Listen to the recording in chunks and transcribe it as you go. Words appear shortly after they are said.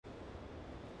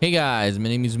Hey guys, my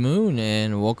name is Moon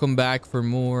and welcome back for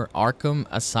more Arkham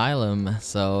Asylum.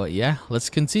 So yeah, let's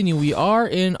continue. We are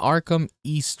in Arkham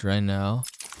East right now.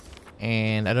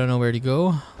 And I don't know where to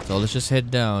go. So let's just head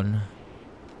down.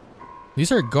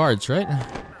 These are guards, right?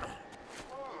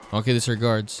 Okay, these are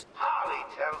guards. Harley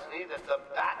tells me that the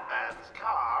Batman's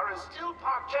car is still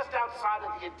parked just outside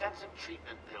of the intensive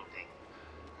treatment building.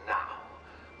 Now,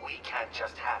 we can't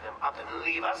just have him up and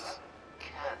leave us,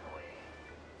 can we?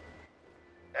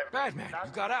 Batman,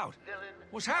 you got out.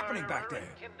 What's happening back there?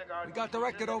 We got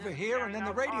directed over here and then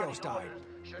the radios died.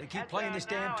 They keep playing this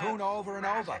damn tune over and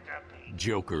over.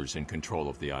 Joker's in control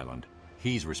of the island.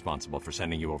 He's responsible for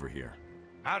sending you over here.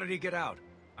 How did he get out?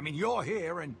 I mean, you're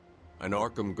here and... An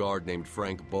Arkham guard named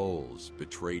Frank Bowles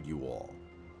betrayed you all.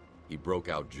 He broke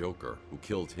out Joker, who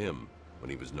killed him when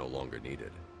he was no longer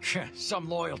needed. Some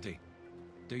loyalty.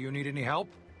 Do you need any help?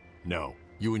 No,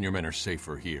 you and your men are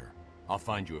safer here. I'll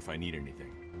find you if I need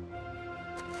anything.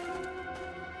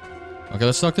 Okay,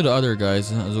 let's talk to the other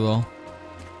guys as well.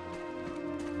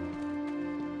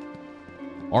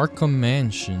 Arkham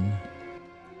Mansion.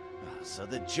 So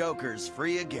the Joker's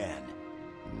free again.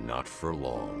 Not for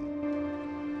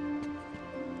long.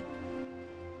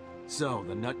 So,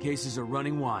 the nutcases are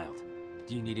running wild.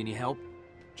 Do you need any help?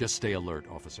 Just stay alert,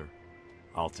 officer.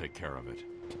 I'll take care of it.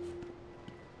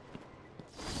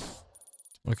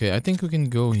 Okay, I think we can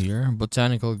go here.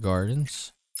 Botanical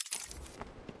Gardens.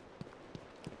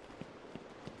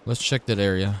 Let's check that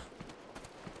area.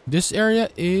 This area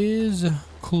is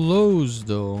closed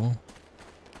though. Well,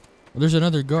 there's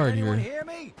another guard Anyone here. hear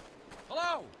me?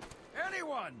 Hello?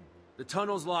 Anyone? The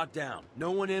tunnel's locked down.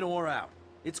 No one in or out.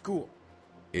 It's cool.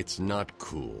 It's not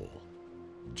cool.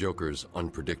 Joker's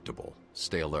unpredictable.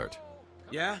 Stay alert.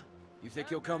 Yeah? You think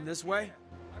he'll come this way?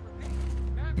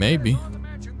 Maybe.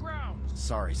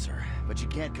 Sorry, sir, but you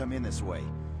can't come in this way.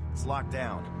 It's locked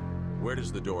down. Where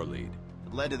does the door lead?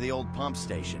 It led to the old pump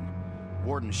station.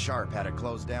 Warden Sharp had it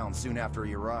closed down soon after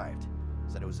he arrived.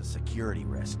 Said it was a security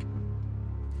risk.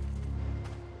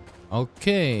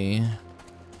 Okay.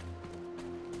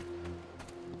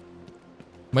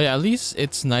 But yeah, at least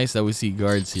it's nice that we see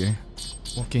guards here.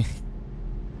 Okay.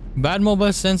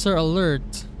 Batmobile sensor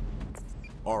alert.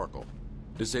 Oracle.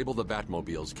 Disable the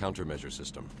Batmobile's countermeasure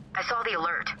system. I saw the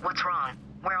alert. What's wrong?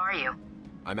 Where are you?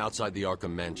 I'm outside the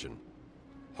Arkham Mansion.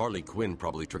 Harley Quinn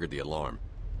probably triggered the alarm.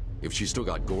 If she's still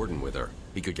got Gordon with her,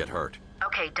 he could get hurt.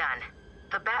 Okay, done.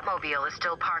 The Batmobile is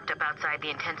still parked up outside the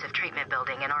intensive treatment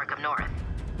building in Arkham North.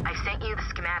 I sent you the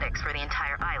schematics for the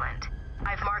entire island.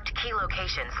 I've marked key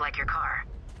locations like your car.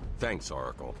 Thanks,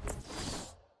 Oracle.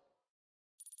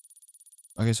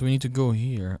 Okay, so we need to go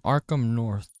here. Arkham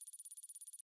North.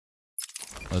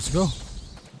 Let's go.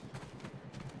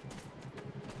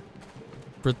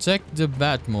 Protect the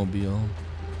Batmobile.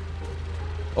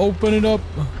 Open it up.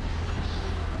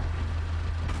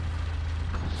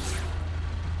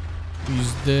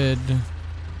 He's dead.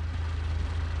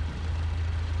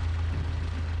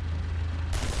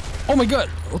 Oh my god!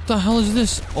 What the hell is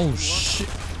this? Oh shit!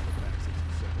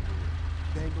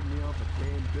 Dangled me off a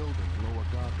damn building in Lower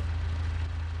Gotham.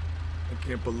 I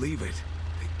can't believe it.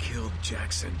 They killed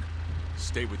Jackson.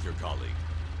 Stay with your colleague.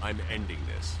 I'm ending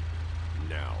this.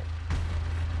 Now.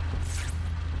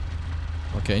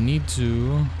 Okay, I need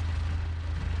to...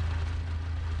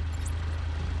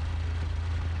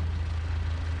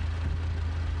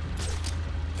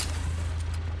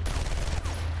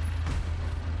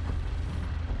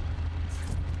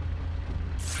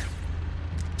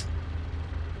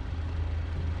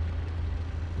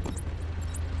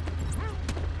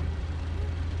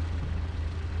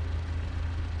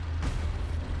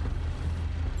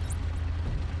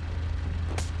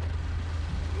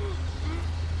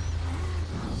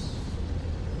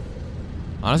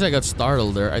 Honestly, I got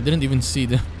startled there. I didn't even see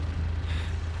them.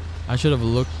 I should have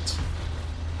looked.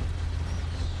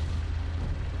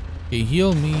 Okay,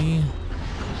 heal me.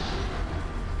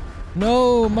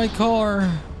 No, my car.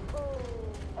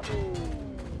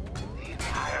 The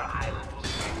entire island will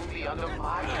soon be under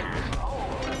my control.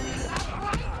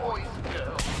 Boys and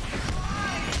girls.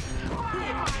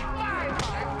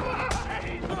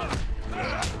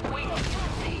 Wait till you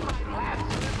see my plans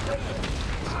for this place.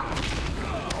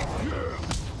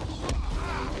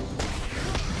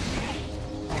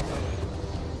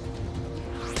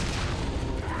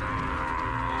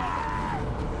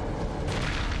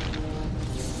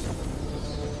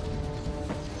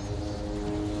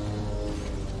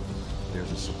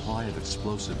 There's a supply of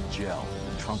explosive gel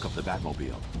in the trunk of the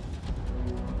Batmobile.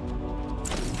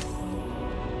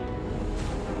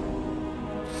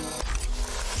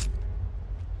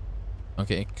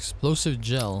 Okay, explosive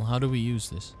gel. How do we use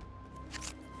this?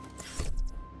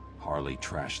 Harley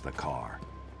trashed the car.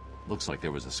 Looks like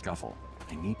there was a scuffle.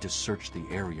 I need to search the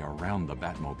area around the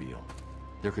Batmobile.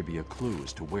 There could be a clue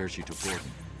as to where she took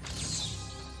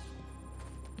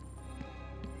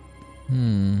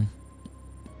Gordon.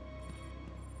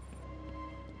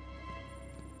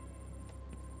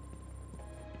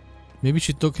 Maybe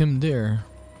she took him there.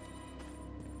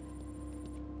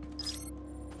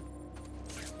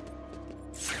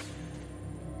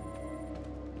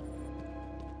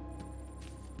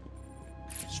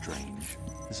 Strange.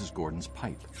 This is Gordon's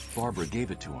pipe. Barbara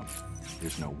gave it to him.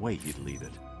 There's no way he'd leave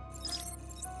it.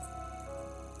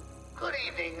 Good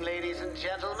evening, ladies and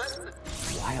gentlemen.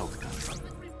 Wild gun.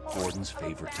 Gordon's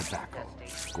favorite tobacco.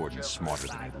 Gordon's smarter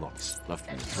than he looks. Left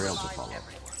me a trail to follow.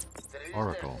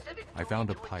 Oracle, I found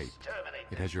a pipe.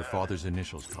 It has your father's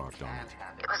initials carved on it.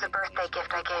 It was a birthday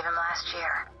gift I gave him last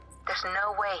year. There's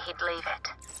no way he'd leave it.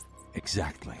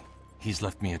 Exactly. He's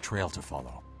left me a trail to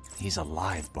follow. He's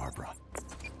alive, Barbara.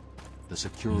 The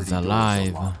security doors are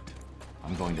locked.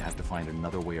 I'm going to have to find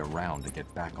another way around to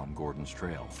get back on Gordon's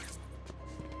trail.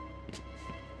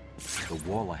 The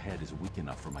wall ahead is weak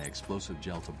enough for my explosive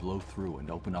gel to blow through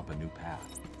and open up a new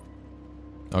path.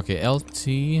 Okay,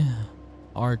 LT,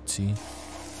 RT.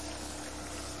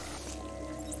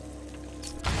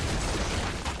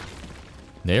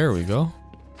 There we go.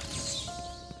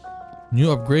 New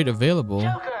upgrade available.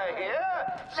 Joker here.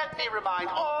 Let me remind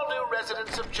all new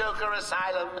residents of Joker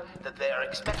Asylum that they are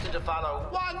expected to follow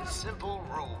one simple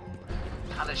rule.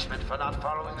 Punishment for not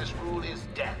following this rule is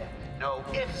death. No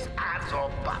ifs, ands,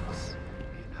 or buts.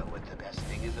 You know what the best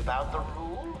thing is about the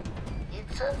rule?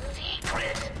 It's a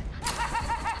secret.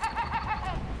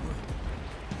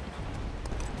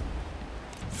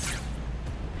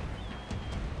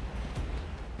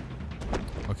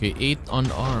 Okay, 8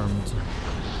 unarmed.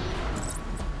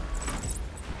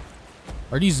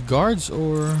 Are these guards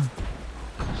or...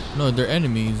 No, they're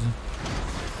enemies.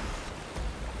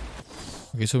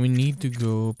 Okay, so we need to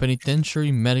go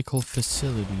penitentiary medical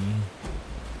facility.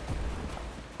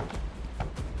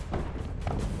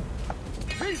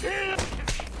 He's here!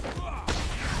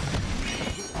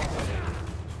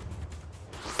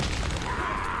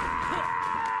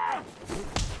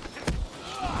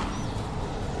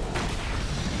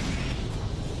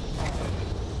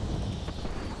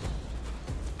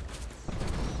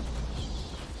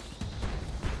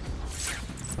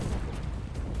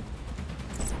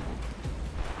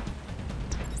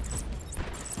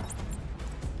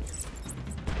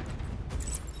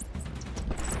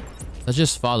 Let's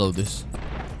just follow this.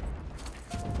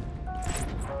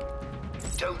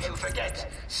 Don't you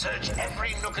forget, search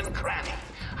every nook and cranny.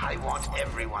 I want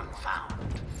everyone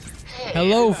found. Hey,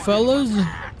 Hello, fellas. Don't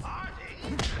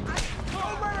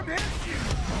let him hit you!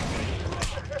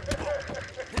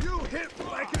 You hit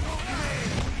like an old man!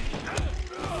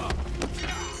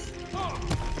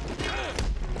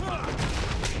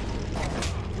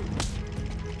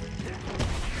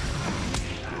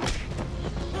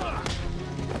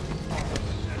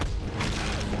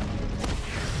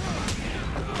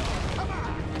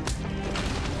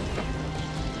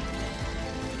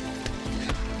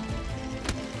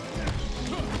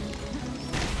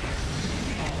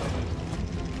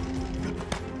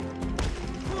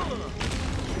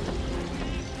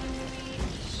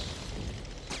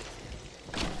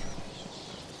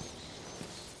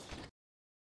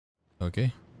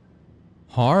 Okay.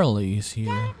 Harley's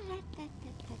here.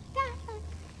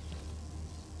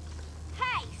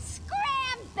 Hey,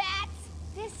 scram, bats!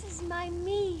 This is my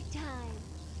me time.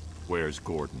 Where's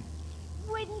Gordon?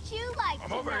 Wouldn't you like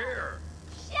to Over know? here!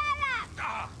 Shut up!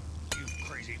 Ah, you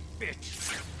crazy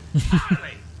bitch!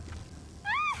 Harley!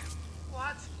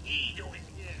 What's he doing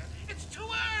here? It's too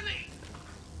early!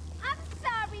 I'm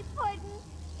sorry, Puddin'.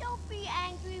 Don't be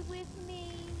angry with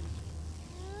me.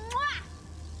 Mwah!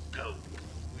 Go,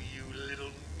 you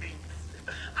little minx.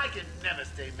 I can never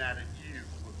stay mad at you.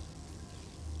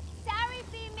 Sorry,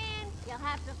 B-Man. You'll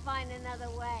have to find another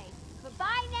way.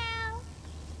 Goodbye now.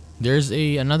 There's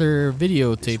another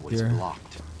videotape This way's there.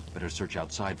 blocked. Better search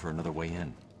outside for another way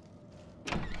in.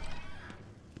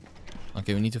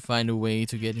 Okay, we need to find a way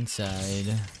to get inside.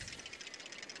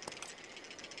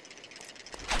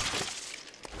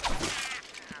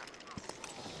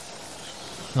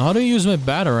 Now, how do I use my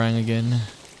Batarang again?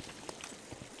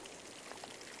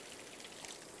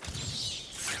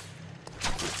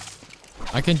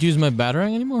 I can't use my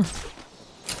Batarang anymore?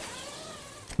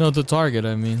 No, to target,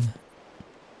 I mean.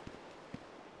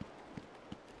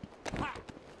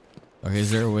 Okay, is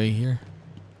there a way here?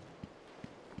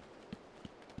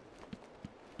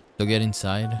 To get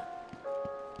inside?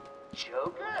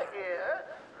 Joker here.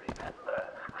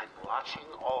 Remember, I'm watching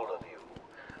all of you.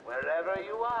 Wherever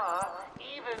you are,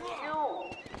 even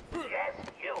you. Yes,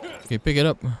 you. Okay, pick it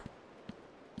up.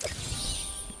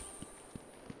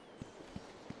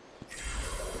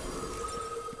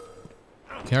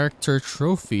 Character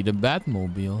trophy, the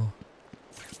Batmobile.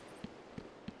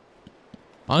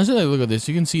 Honestly, like, look at this.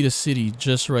 You can see the city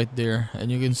just right there,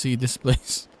 and you can see this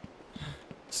place.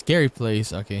 Scary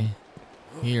place. Okay,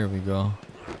 here we go.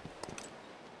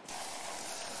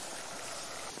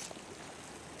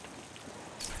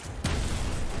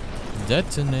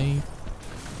 Detonate.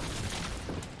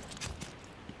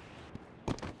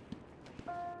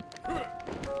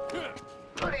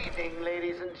 Good evening,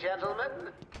 ladies and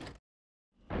gentlemen.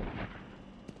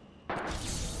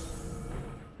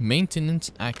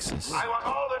 Maintenance access. I want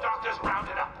all the doctors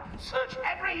rounded up. Search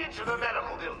every inch of the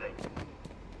medical building.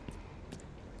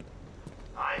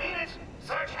 I mean it.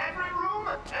 Search every room,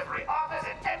 every office,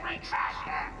 and every trash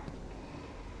can.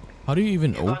 How do you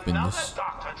even If open another this?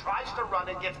 doctor tries to run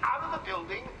and gets out of the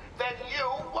building, then you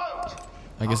won't.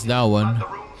 I guess that I'll one. flood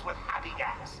the rooms with happy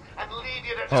gas and leave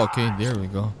you to Oh, die. okay, there we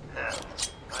go. Hell,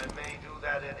 I may do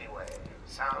that anyway.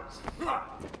 Sounds fun.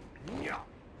 Yeah.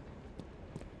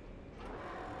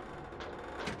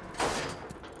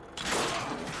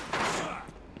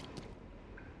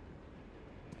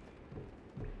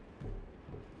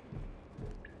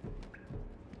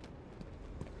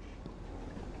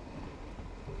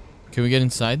 Can we get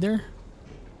inside there?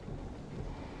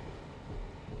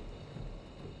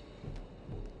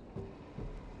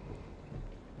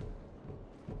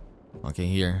 Okay,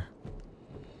 here.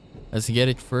 Let's get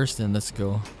it first and let's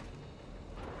go.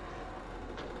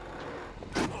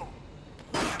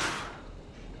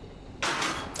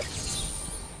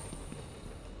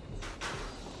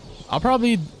 I'm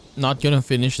probably not gonna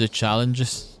finish the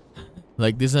challenges.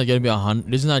 Like, this is not gonna be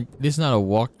this is not a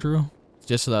walkthrough. It's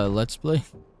just a let's play.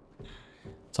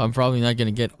 So I'm probably not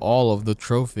gonna get all of the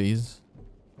trophies.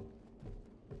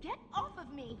 Get off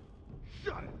of me!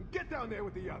 Shut it! Get down there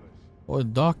with the others! Oh,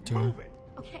 doctor. Move it!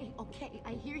 Okay, okay,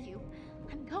 I hear you.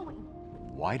 I'm going.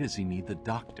 Why does he need the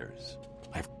doctors?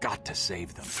 I've got to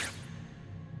save them.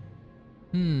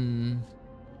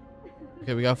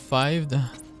 Okay, we got 5.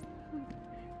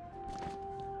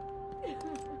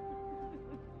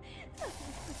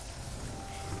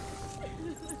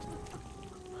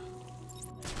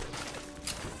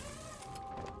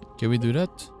 Can we do that?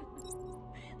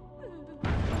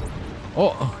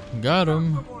 Oh, got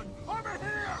him.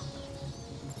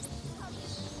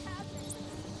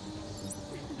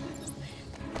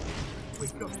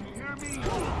 Wake up, you hear me?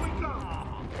 Wake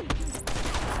up!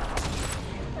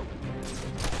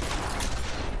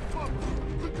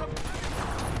 Wake up!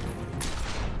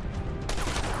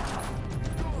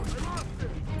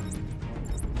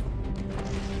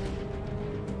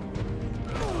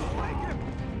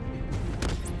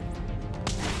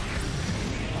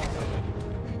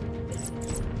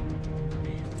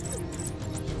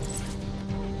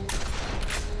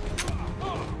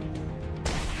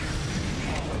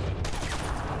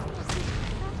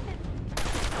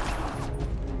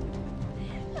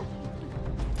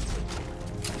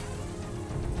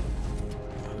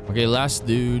 Okay, last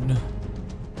dude.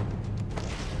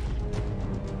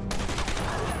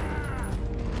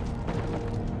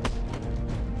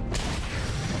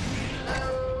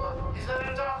 Hello? Is there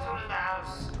a doctor in the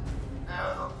house?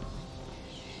 No.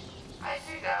 I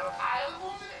think I'll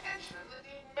woman attention that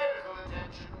need medical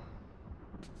attention.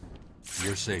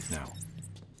 You're safe now.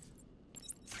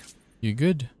 You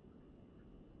good?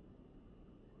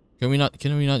 Can we not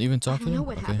even talk to I don't him? know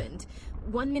what happened.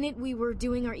 1 minute we were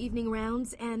doing our evening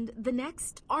rounds, and the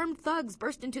next, armed thugs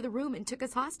burst into the room and took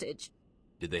us hostage.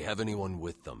 Did they have anyone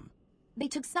with them? They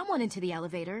took someone into the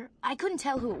elevator. I couldn't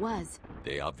tell who it was.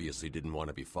 They obviously didn't want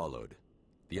to be followed.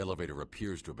 The elevator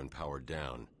appears to have been powered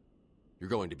down. You're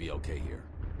going to be okay here.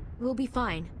 We'll be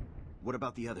fine. What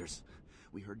about the others?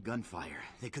 We heard gunfire.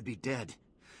 They could be dead.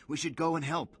 We should go and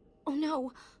help. Oh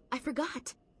no, I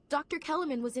forgot. Dr.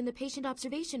 Kellerman was in the patient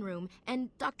observation room, and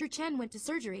Dr. Chen went to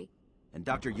surgery. And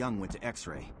Dr. Young went to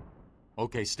X-ray.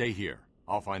 Okay, stay here.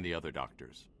 I'll find the other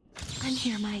doctors. I'm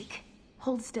here, Mike.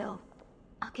 Hold still.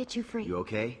 I'll get you free. You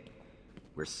okay?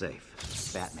 We're safe.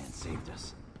 Batman saved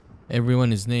us.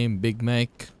 Everyone is named Big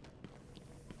Mike.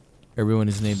 Everyone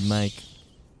is named Mike.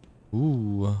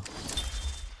 Ooh.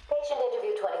 Patient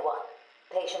interview 21.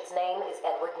 Patient's name is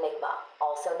Edward Nigma,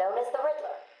 also known as the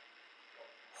Riddler.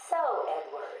 So,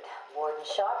 Edward, Warden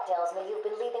Sharp tells me you've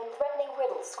been leaving threatening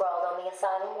riddles scrawled on the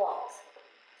asylum walls.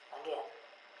 Again.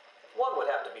 One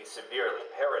would have to be severely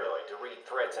paranoid to read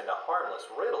threats into harmless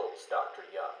riddles, Dr.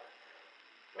 Young.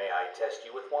 May I test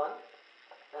you with one?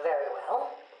 Very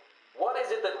well. What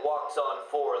is it kid that walks on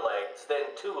 4 legs,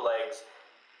 then 2 legs,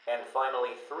 and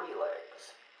finally 3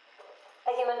 legs?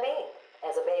 A human being.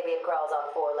 As a baby, it crawls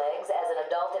on 4 legs. As an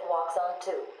adult, it walks on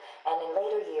 2. And in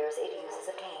later years, it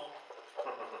uses a cane.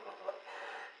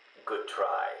 Good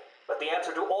try. But the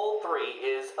answer to all 3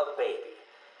 is a baby.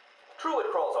 True, it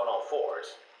crawls on all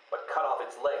 4s, but cut off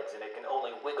its legs and it can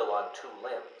only wiggle on 2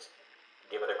 limbs.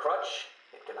 Give it a crutch,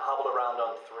 it can hobble around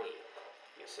on 3.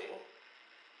 You see?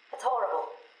 It's horrible.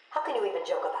 How can you even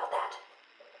joke about that?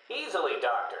 Easily,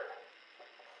 Doctor.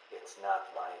 It's not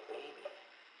my baby.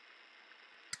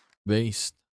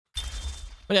 Based.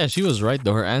 But yeah, she was right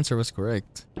though. Her answer was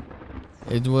correct.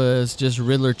 It was just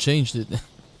Riddler changed it.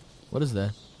 What is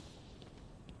that?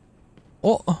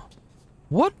 Oh,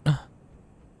 what?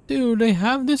 Dude, they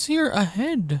have this here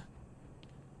ahead.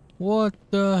 What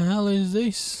the hell is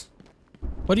this?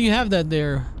 Why do you have that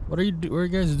there? What are you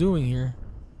guys doing here?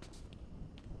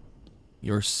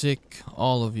 You're sick,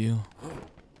 all of you.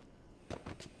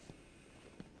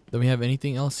 Do we have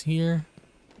anything else here?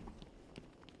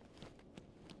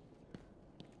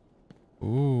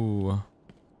 Ooh.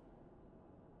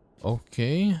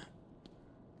 Okay.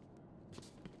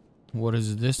 What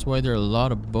is this? Why there are a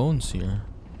lot of bones here?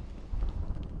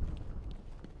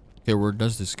 Okay, where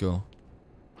does this go?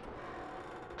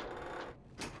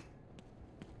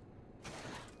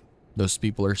 Those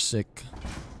people are sick.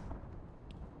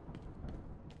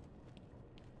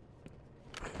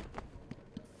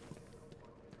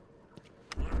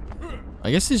 I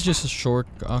guess it's just a short...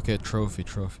 Okay, trophy.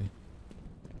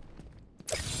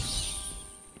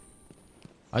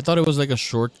 I thought it was like a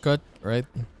shortcut, right?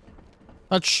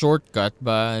 Not shortcut,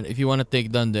 but if you want to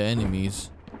take down the enemies.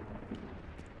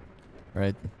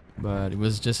 Right? But it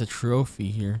was just a trophy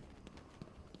here.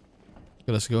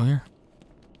 Okay, let's go here.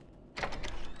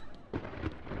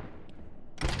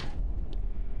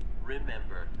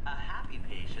 Remember, a happy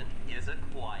patient is a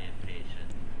quiet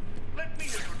patient. Let me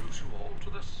introduce you all to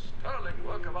the sterling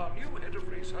work of our new head of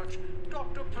research,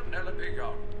 Dr. Penelope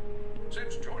Young.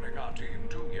 Since joining our team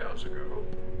 2 years ago,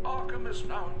 Arkham is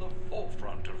now in the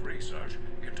forefront of research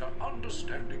into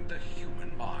understanding the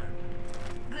human mind.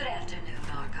 Good afternoon,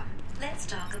 Arkham. Let's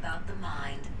talk about the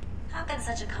mind. How can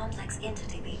such a complex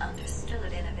entity be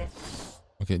understood in a bit?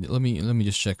 Okay, let me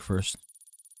just check first.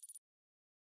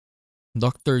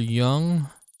 Dr. Young,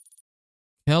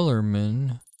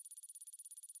 Kellerman,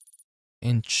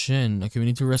 and Chen. Okay, we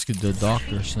need to rescue the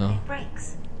doctors now.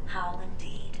 Breaks. How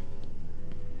indeed.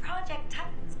 Project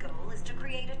Titan's goal is to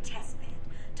create a test bed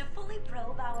to fully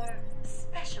probe our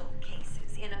special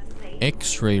cases in a safe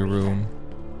X-ray room.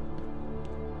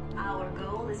 Our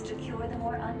goal is to cure the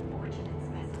more unfortunate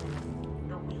specimens,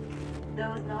 the weak,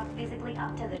 those not physically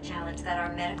up to the challenge that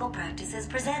our medical practices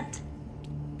present.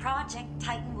 Project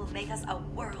Titan will make us a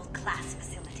world-class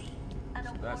facility.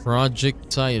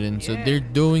 Project Titan. So they're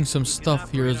doing some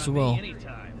stuff here as well.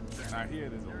 I hear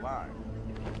there's a line.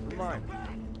 Remind me.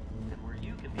 Where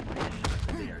you can be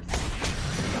patient,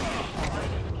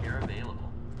 care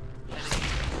available.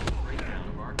 Breakdown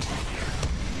of our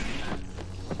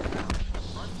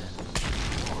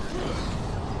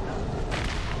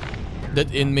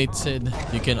That inmate said,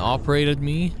 "You can operate at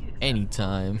me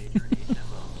anytime."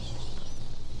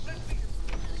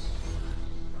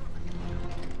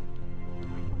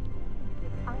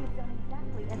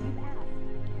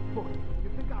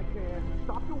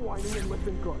 And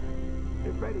listen good.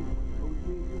 If Eddie goes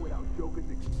near you without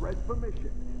Joker's express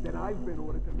permission, then I've been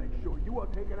ordered to make sure you are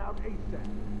taken out ASAP.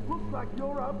 Looks like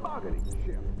you're a bargaining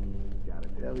chip. Gotta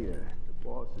tell you, the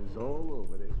boss is all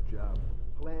over this job.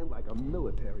 Planned like a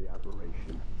military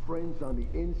operation. Friends on the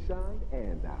inside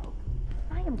and out.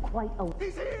 I am quite a...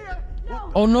 He's here!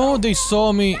 No! Oh no, they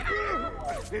saw me.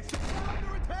 It's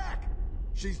under attack!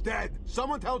 She's dead.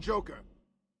 Someone tell Joker.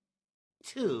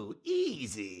 Too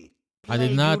easy. I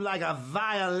did not. You like a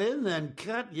violin and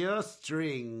cut your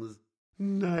strings.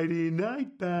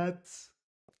 Nighty-night, bats.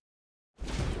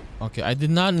 Okay, I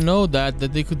did not know that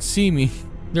they could see me.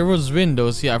 There was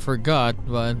windows, yeah, I forgot,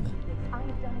 but...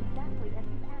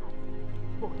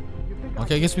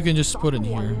 Okay, I guess we can just put it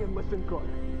here.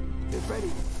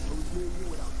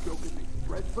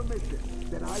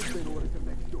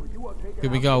 Okay,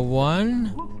 we got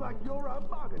one. Looks like you're a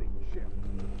bargaining chip.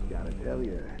 Gotta tell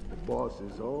you, the boss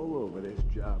is all over this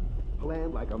job.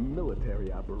 Planned like a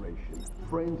military operation.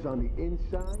 Friends on the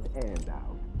inside and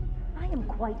out. I am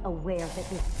quite aware that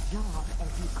this job,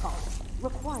 as you call it,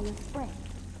 requires friends.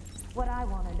 What I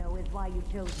want to know is why you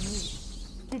chose me.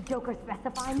 Did Joker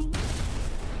specify me?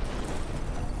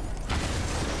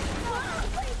 Oh,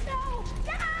 please, no!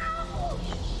 No!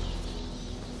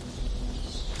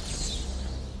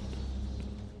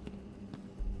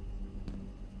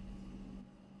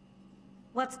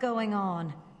 What's going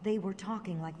on? They were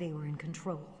talking like they were in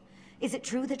control. Is it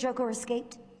true the Joker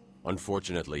escaped?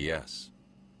 Unfortunately, yes.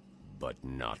 But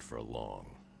not for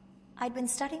long. I'd been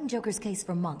studying Joker's case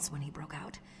for months when he broke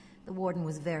out. The warden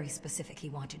was very specific he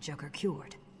wanted Joker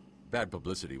cured. Bad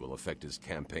publicity will affect his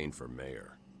campaign for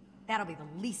mayor. That'll be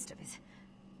the least of it.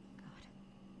 God,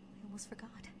 I almost forgot.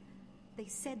 They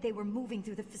said they were moving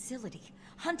through the facility,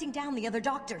 hunting down the other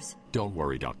doctors. Don't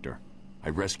worry, Doctor. I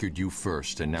rescued you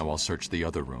first, and now I'll search the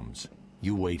other rooms.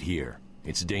 You wait here.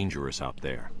 It's dangerous out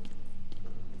there.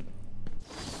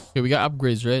 Okay, we got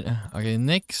upgrades, right? Okay,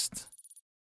 next.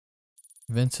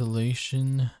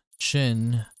 Ventilation.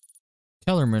 Chen.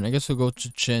 Kellerman. I guess we'll go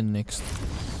to Chen next.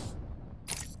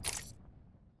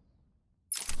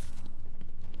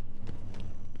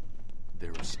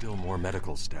 There are still more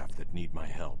medical staff that need my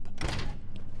help.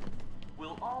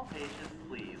 Will all patients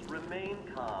please remain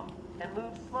calm and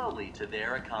move slowly to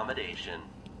their accommodation?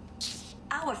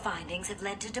 Our findings have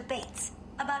led to debates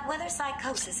about whether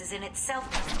psychosis is in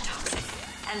itself toxic,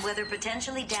 and whether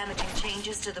potentially damaging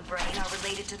changes to the brain are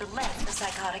related to the length of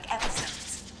psychotic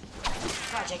episodes.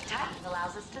 Project Titan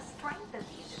allows us to strengthen the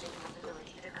individual's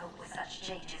ability to cope with such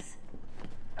changes.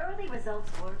 Early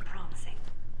results were promising,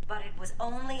 but it was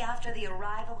only after the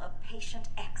arrival of Patient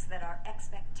X that our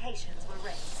expectations were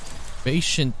raised.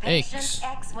 Patient X.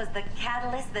 Patient X was the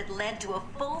catalyst that led to a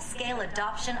full-scale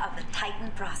adoption of the Titan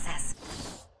process.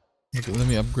 Okay, let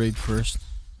me upgrade first.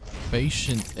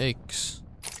 Patient X.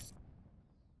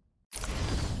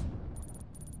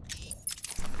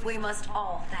 We must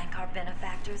all thank our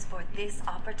benefactors for this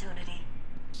opportunity.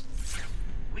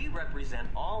 We represent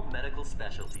all medical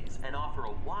specialties and offer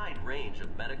a wide range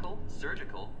of medical,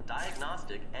 surgical,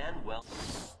 diagnostic, and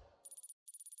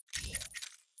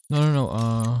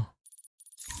No.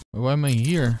 Why am I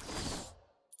here?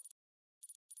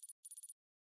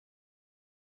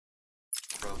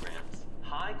 programs.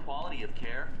 High quality of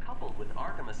care, coupled with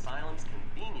Arkham Asylum's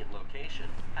convenient location,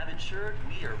 have ensured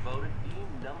we are voted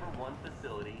the #1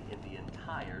 facility in the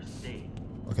entire state.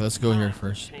 Okay, let's go here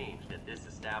first. Changed at this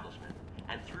establishment,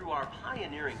 and through our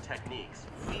pioneering techniques,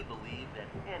 we believe that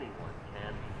anyone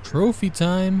can be Trophy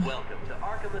time. Welcome to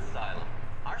Arkham Asylum.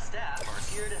 Our staff are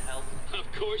here to help.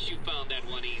 Of course you found that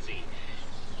one easy.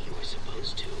 You were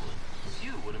supposed to.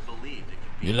 You would have believed it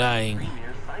could be You're lying. the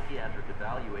premier psychiatric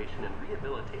evaluation and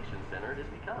rehabilitation center it has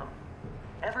become.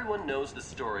 Everyone knows the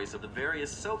stories of the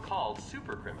various so-called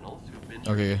super criminals who've been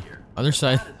Okay, here. other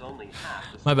side. That is only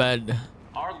half the My bad.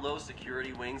 Our low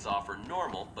security wings offer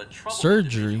normal but troubled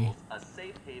Surgery. individuals a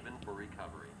safe haven for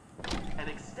recovery. An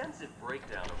extensive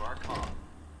breakdown of our costs.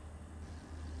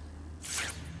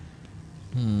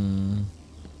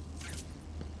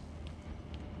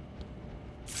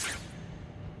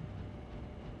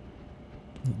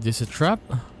 This a trap?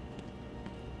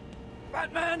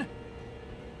 Batman!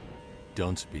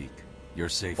 Don't speak. You're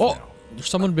safe Oh, now. there's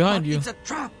someone behind you. It's a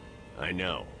trap! I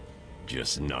know.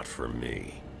 Just not for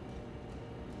me.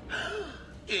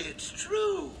 It's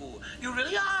true. You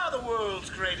really are the world's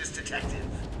greatest detective.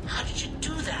 How did you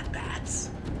do that, Bats?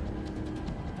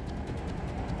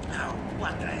 Oh,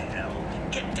 what the hell?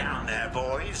 Get down there,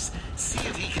 boys. See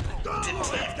if he can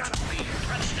detect being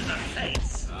punched in the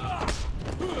face.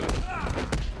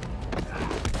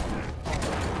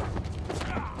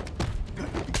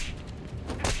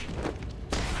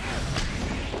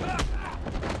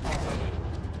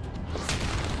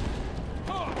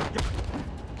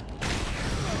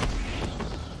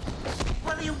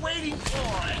 What are you waiting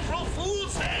for? April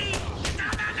Fool's Day? No!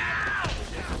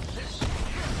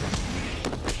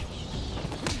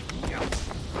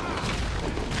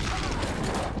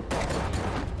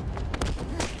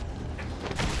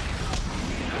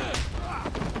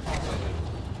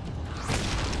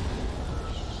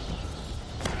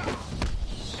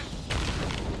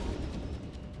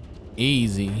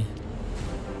 Easy.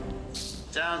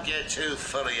 Don't get too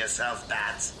full of yourself,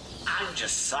 Bats. I'm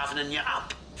just softening you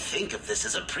up. Think of this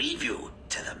as a preview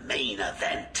to the main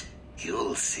event.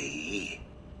 You'll see.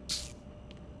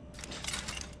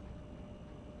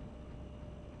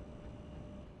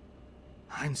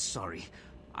 I'm sorry.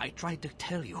 I tried to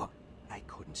tell you. I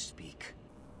couldn't speak.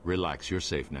 Relax, you're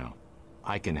safe now.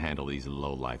 I can handle these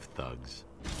low-life thugs.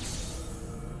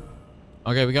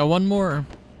 Okay, we got one more.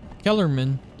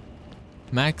 Kellerman.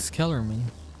 Max Kellerman.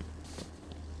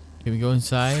 Can we go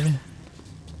inside?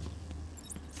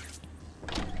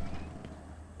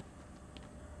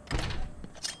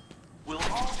 Will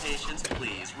all patients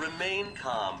please remain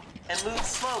calm and move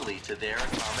slowly to their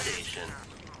accommodation?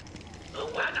 Oh,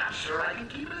 I'm not sure I can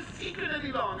keep it a secret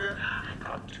any longer. I've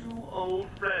got 2 old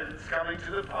friends coming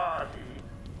to the party.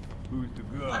 Who's the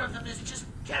One guy? of them is just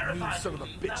That means terrified. son of a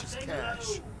bitch's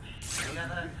cash. The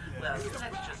other, well,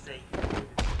 let's just say,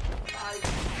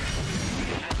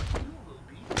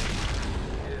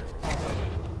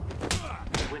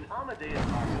 When Amadeus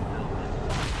Arkham built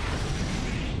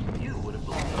this, you would have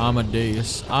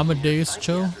believed Amadeus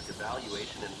Cho.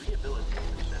 evaluation and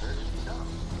rehabilitation center is done.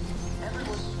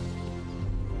 Everyone.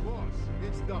 Boss,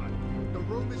 it's done. The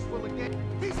room is full of game.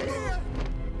 He's here!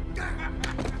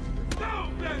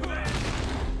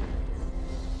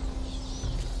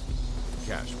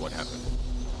 Cash, what happened?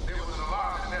 There was an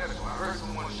alarm in the medical. I heard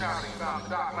someone shouting about the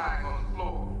doc lying on the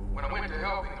floor. When I went to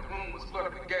help him, the room was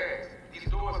flooded with gas.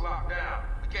 These doors locked down.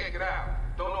 We can't get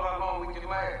out. Don't know how long we can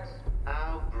last.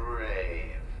 how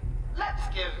brave. Let's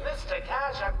give Mr.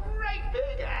 Cash a great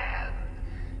big hand.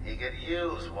 He could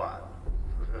use one.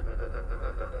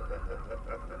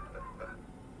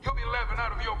 You'll be laughing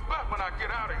out of your butt when I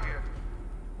get out of here.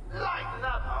 Lighten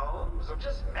up, Holmes. I'm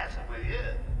just messing with you.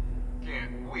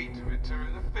 Can't wait to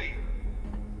return the favor.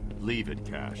 Leave it,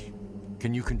 Cash.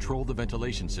 Can you control the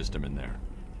ventilation system in there?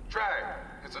 Try it.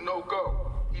 It's a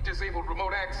no-go. He disabled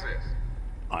remote access.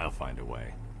 I'll find a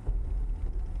way.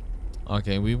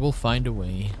 Okay, we will find a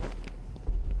way.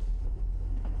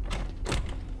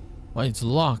 Why, it's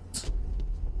locked.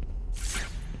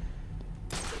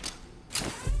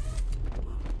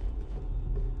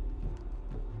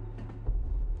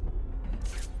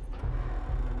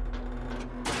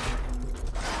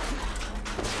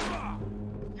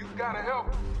 You've got to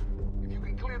help. If you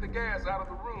can clear the gas out of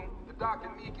the room, the doc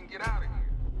and me can get out of here.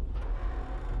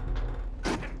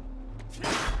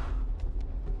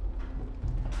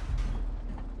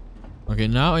 Okay,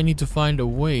 now I need to find a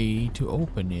way to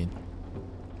open it.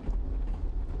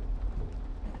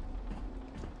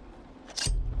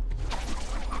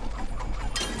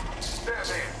 There,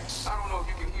 man. I don't know if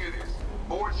you can hear this.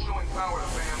 Board's showing power to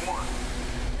fan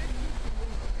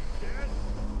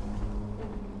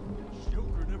 1.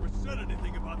 Joker never said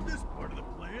anything about this part of the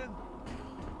plan.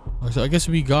 Okay, so I guess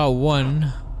we got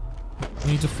one.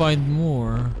 We need to find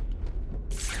more.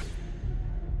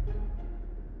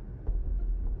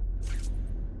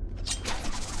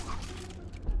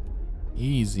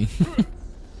 Easy.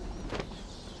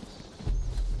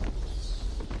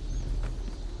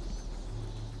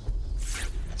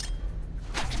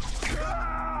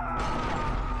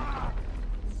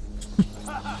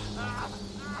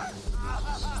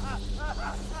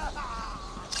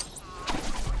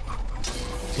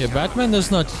 Yeah, Batman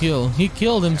does not kill. He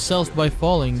killed himself by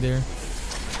falling there.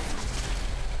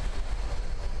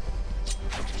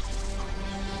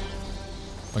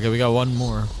 Okay, we got one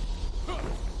more.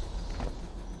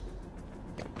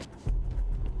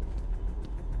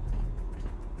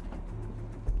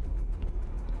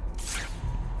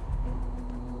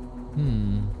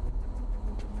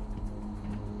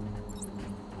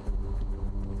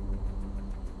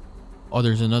 Oh,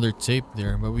 there's another tape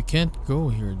there, but we can't go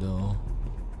here though.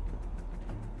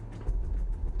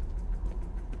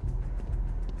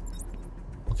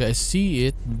 Okay, I see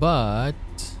it, but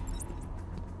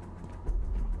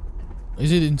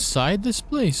is it inside this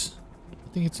place? I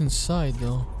think it's inside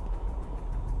though.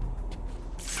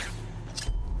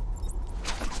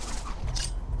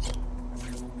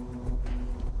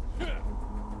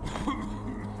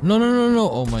 No, no, no, no.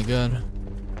 Oh my god.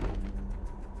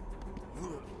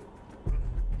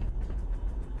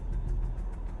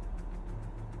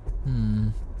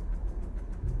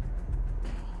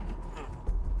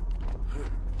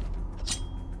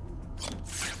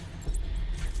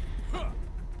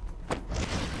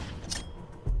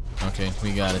 Okay,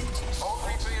 we got it. All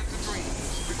 3 fans agree.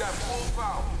 We got full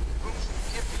power. Room should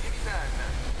be empty anytime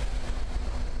now.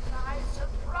 Nice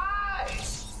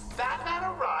surprise! Batman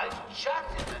arrived just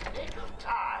in the nick of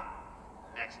time.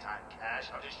 Next time, Cash,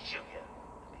 I'll just shoot you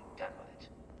and be done with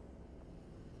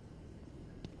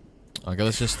it. Okay,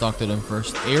 let's just talk to them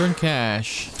first. Aaron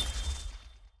Cash.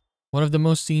 One of the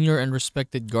most senior and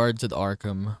respected guards at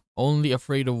Arkham. Only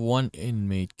afraid of one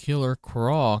inmate. Killer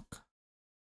Croc.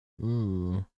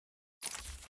 Ooh.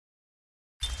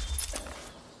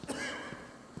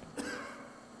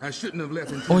 I shouldn't have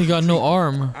left him. Oh, he got no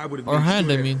arm. I would have or made hand,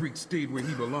 sure I that mean. freak stayed where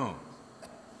he belongs.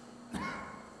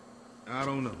 I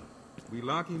don't know. We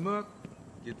lock him up,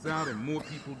 gets out, and more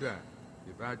people die.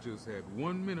 If I just had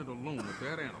 1 minute alone with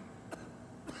that animal.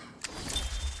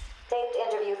 Taped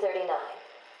interview 39.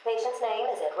 Patient's name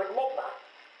is Edward Nigma.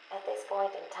 At this point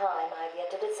in time, I've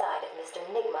yet to decide if Mr.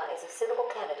 Nigma is a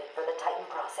suitable candidate for the Titan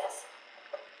process.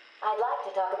 I'd like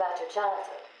to talk about your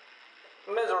childhood.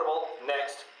 Miserable.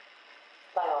 Next.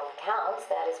 By all accounts,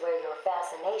 that is where your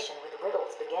fascination with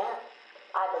riddles began.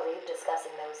 I believe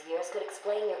discussing those years could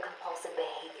explain your compulsive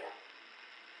behavior.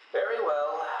 Very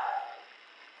well.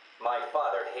 My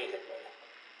father hated me.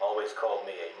 Always called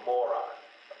me a moron.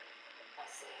 I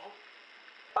see.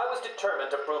 I was determined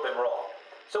to prove him wrong,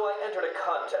 so I entered a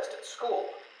contest at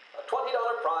school. A $20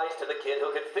 prize to the kid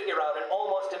who could figure out an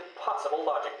almost impossible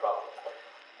logic problem.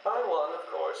 I won, of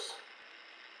course.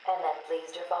 And that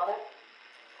pleased your father?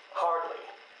 Hardly.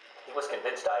 He was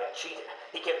convinced I had cheated.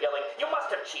 He kept yelling, "You must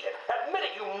have cheated! Admit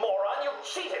it, you moron! You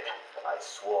cheated!" I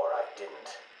swore I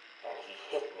didn't, and he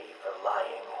hit me for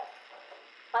lying.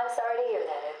 I'm sorry to hear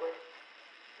that, Edward.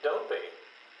 Don't be.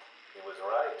 He was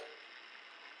right.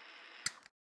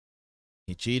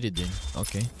 He cheated then.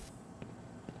 Okay.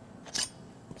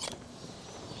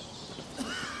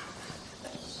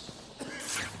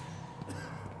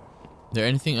 There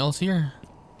anything else here?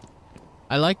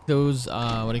 I like those,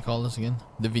 what do you call this again?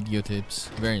 The video tips.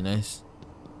 Very nice.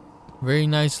 Very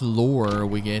nice lore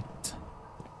we get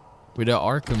with the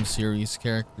Arkham series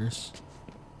characters.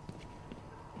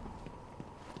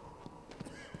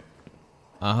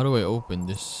 How do I open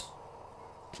this?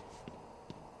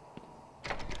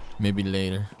 Maybe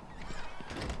later.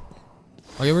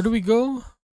 Okay, where do we go?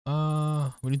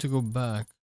 We need to go back.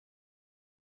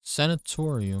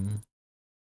 Sanatorium.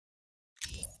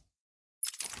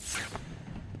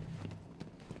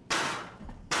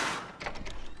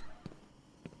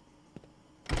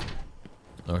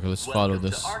 Okay, let's follow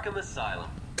this. Welcome to Arkham Asylum.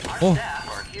 Our staff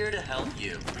are here to help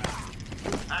you.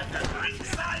 I'm the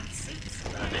ringside seats.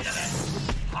 Look at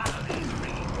this. Part of these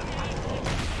rings.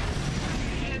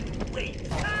 Can't wait.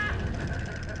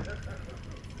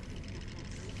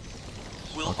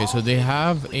 Okay, so they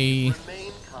have a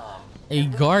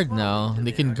guard now.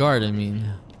 They can guard, I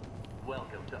mean.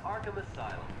 Welcome to Arkham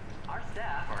Asylum. Our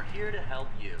staff are here to help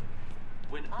you.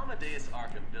 When Amadeus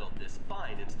Arkham built this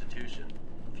fine institution,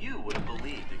 few would have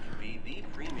believed it could be the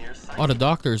premier science. Oh, the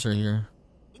doctors are here.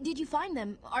 Did you find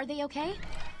them? Are they okay?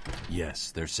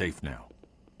 Yes, they're safe now.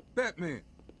 Batman,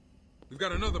 we've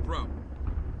got another problem.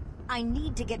 I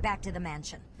need to get back to the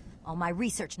mansion. All my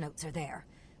research notes are there.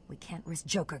 We can't risk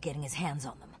Joker getting his hands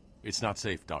on them. It's not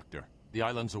safe, Doctor. The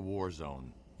island's a war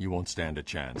zone. You won't stand a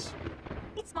chance.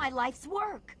 It's my life's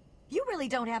work. You really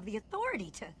don't have the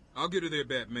authority to... I'll get her there,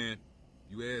 Batman.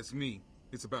 You ask me,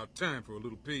 it's about time for a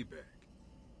little payback.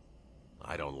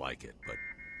 I don't like it, but...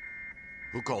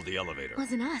 Who called the elevator?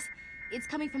 Wasn't us. It's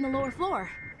coming from the lower floor.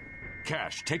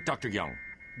 Cash, take Dr. Young.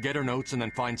 Get her notes and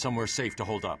then find somewhere safe to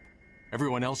hold up.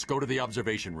 Everyone else, go to the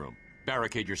observation room.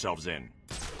 Barricade yourselves in.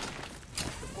 The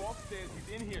boss says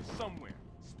he's in here somewhere.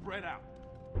 Spread out.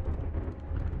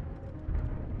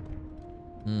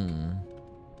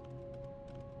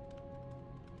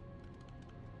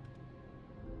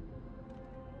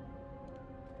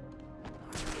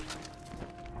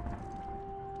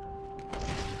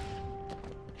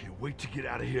 Can't wait to get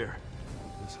out of here.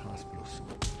 This hospital's...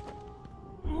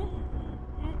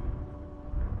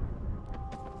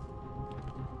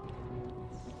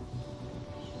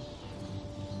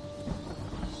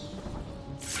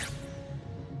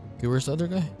 Okay, where's the other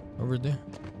guy? Over there.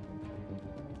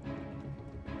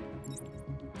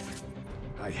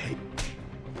 I hate...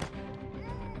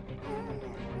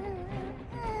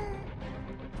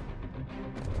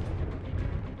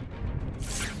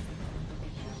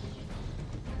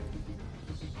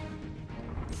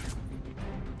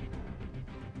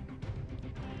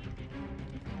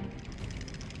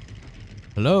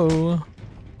 Hello?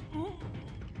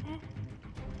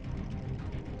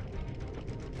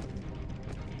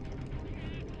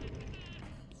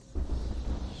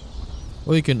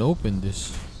 Oh, you can open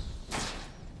this.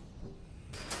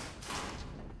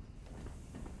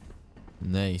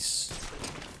 Nice.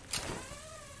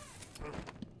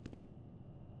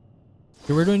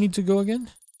 Okay, where do I need to go again?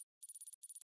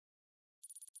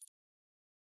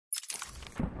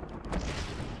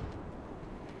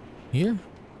 Here?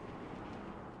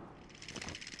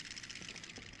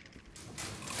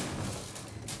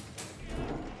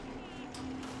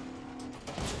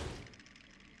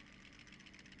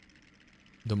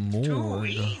 The morgue. Too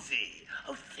easy.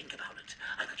 Oh, think about it.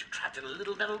 I got you trapped in a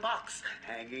little metal box,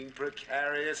 hanging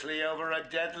precariously over a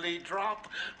deadly drop.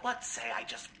 What say I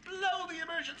just blow the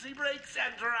emergency brakes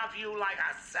and drop you like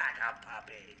a sack of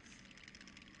puppies?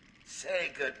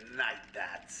 Say good night,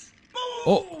 bats. Boom!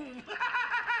 Oh.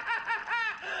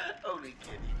 Only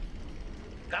kidding.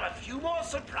 Got a few more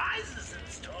surprises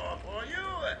in store for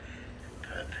you.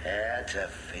 Prepare to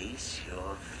face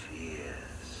your fears.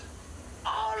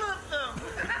 All of them!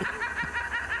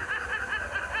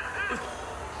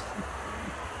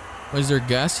 Is there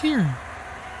gas here?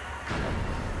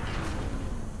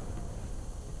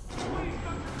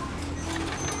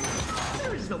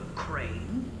 no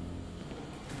crane.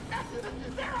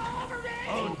 They're all over me!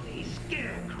 Only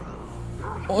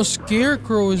Scarecrow. Oh,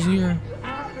 Scarecrow is here.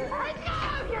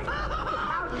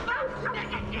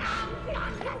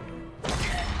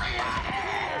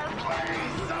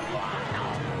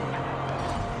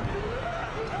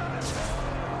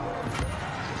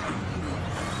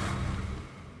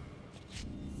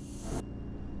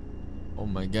 Oh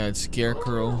my god,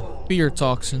 Scarecrow. Fear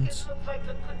toxins. Looks like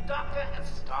the good doctor has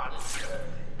started early.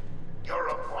 Your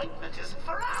appointment is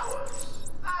for hours.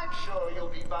 I'm sure you'll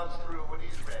be buzzed through when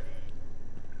he's ready.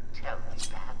 Tell me,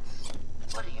 Bats,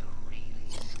 what are you really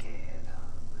scared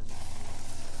of?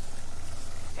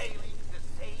 Failing to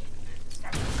save this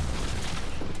second?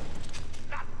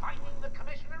 Not finding the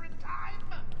commissioner in time?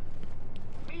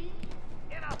 Me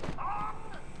in a thong?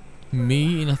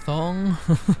 Me in a thong?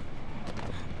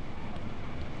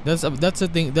 That's a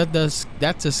thing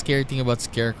that's a scary thing about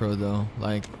Scarecrow though.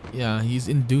 Like, yeah, he's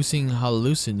inducing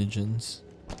hallucinogens.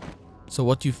 So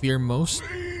what you fear most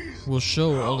will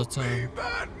show all the time.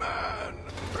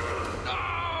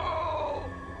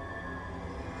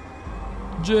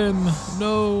 Jim,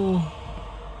 no.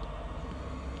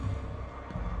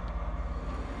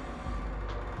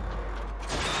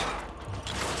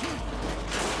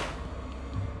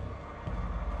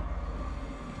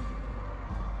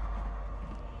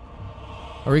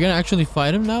 Are we gonna actually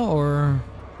fight him now, or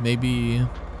maybe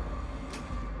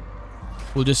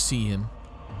we'll just see him?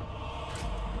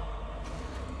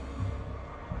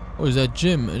 Oh, is that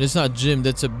Jim? And it's not Jim,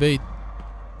 that's a bait.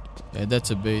 Yeah,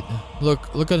 that's a bait.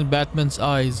 Look at Batman's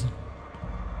eyes.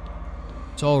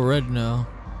 It's all red now.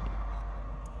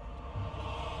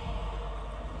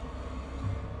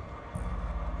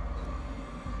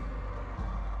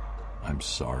 I'm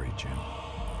sorry, Jim.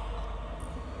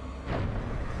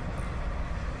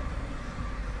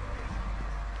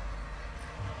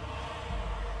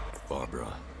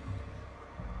 Barbara,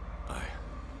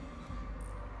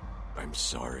 I'm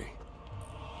sorry.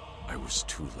 I was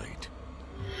too late.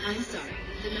 I'm sorry.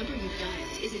 The number you've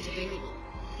dialed isn't available.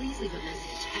 Please leave a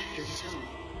message after the tone.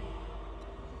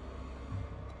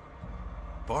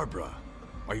 Barbara,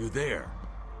 are you there?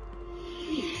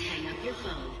 Please hang up your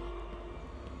phone.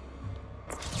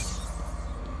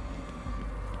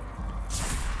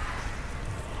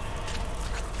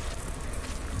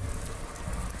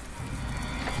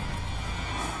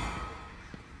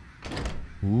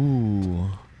 Ooh,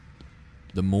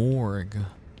 the morgue.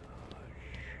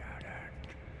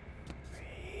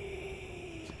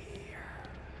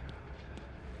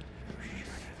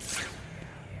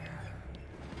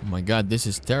 Oh my god, this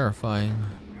is terrifying.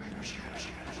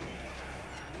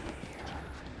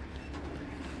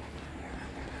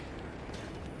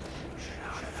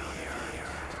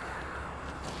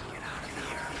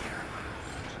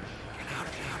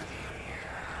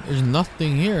 There's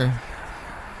nothing here.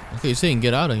 Okay, you're saying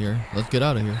get out of here. Let's get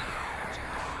out of here.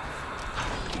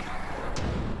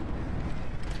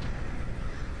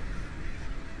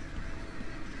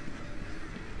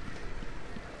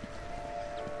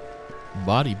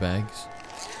 Body bags.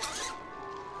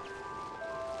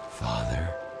 Father,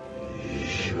 you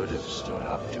should have stood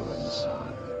up to him,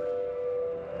 son.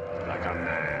 Like a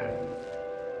man.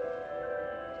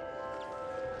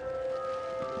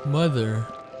 Mother.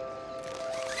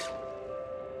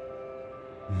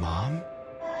 Mom?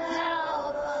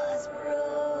 Help us,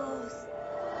 Bruce.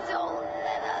 Don't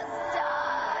let us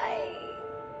die.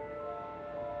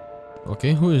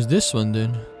 Okay, who is this one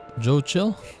then? Joe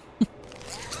Chill?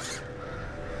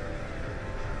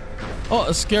 Oh,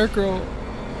 a Scarecrow.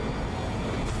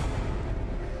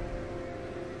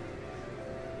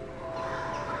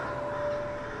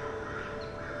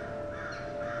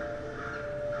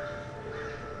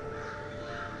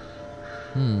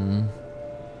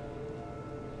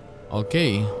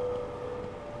 Okay.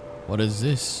 What is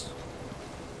this?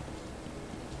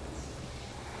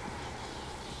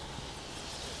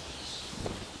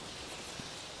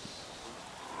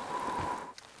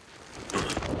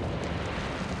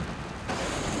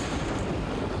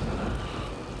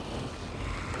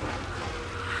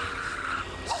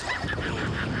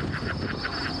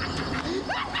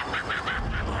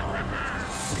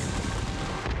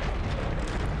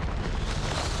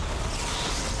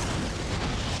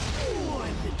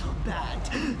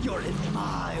 You're in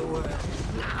my world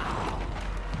now.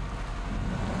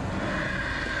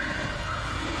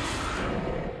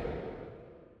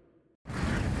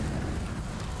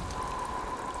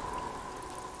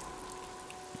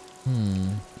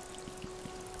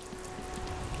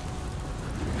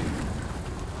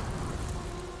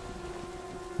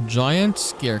 Giant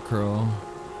Scarecrow.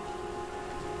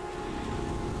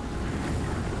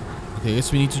 Okay, I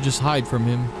guess we need to just hide from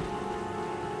him.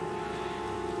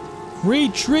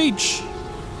 Reach, reach!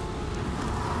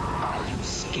 Are you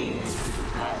scared,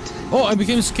 Pat? Oh, I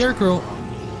became a scarecrow.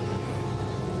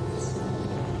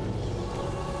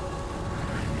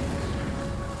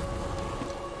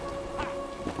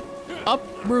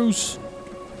 Up, Bruce.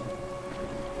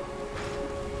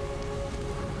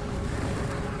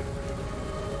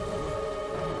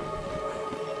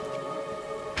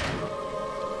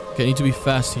 Okay, I need to be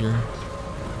fast here.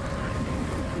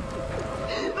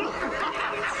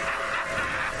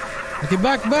 Okay,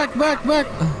 back.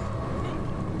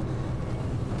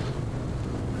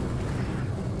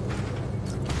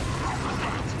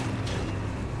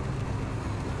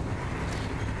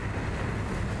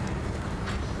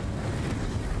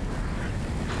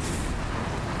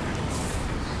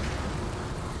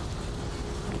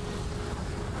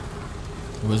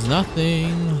 It was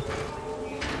nothing.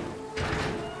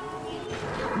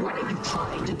 What are you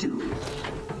trying to do?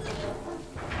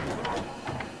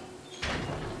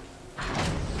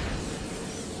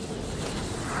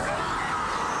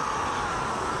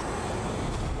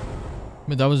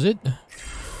 But that was it.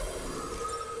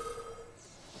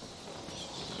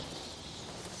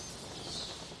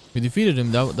 We defeated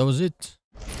him. That was it.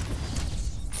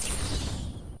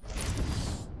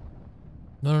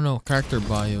 No. Character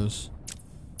bios.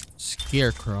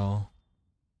 Scarecrow.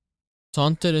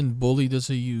 Taunted and bullied as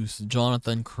a youth.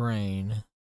 Jonathan Crane.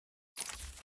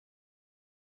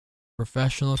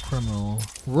 Professional criminal.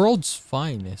 World's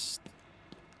finest.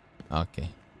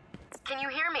 Okay. Can you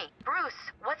hear me? Bruce,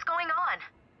 what's going on?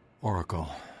 Oracle,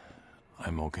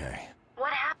 I'm okay.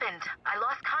 What happened? I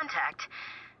lost contact.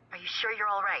 Are you sure you're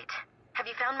all right? Have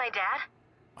you found my dad?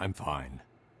 I'm fine.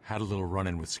 Had a little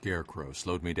run-in with Scarecrow,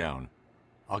 slowed me down.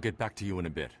 I'll get back to you in a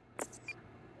bit.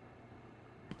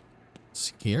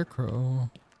 Scarecrow.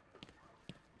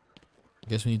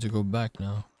 Guess we need to go back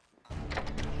now.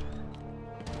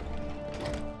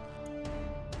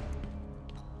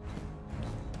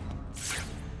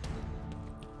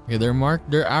 Okay, they're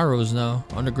marked. They're arrows now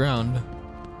on the ground.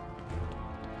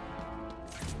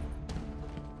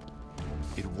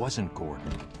 It wasn't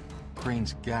Gordon.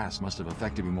 Crane's gas must have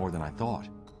affected me more than I thought.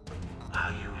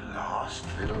 Are you lost,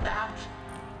 little bat?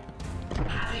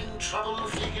 Having trouble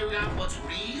figuring out what's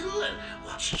real and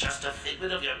what's just a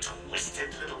figment of your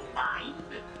twisted little mind?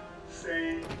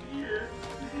 Same here.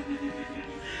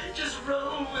 Just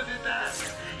roll with it,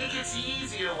 Bat. It gets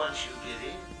easier once you get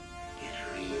in. It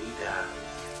really does.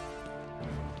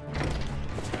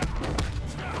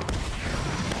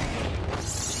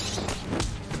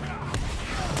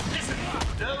 Listen,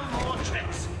 no more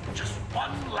tricks. Just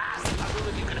one last puzzle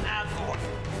that you can have, Gordon.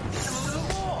 And a little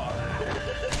more.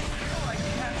 Oh, I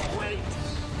can't wait.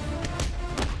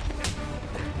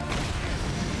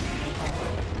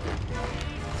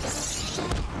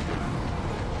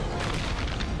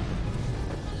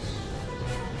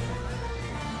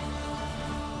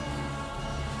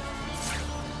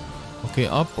 Okay,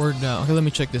 up or down? Okay, let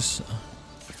me check this.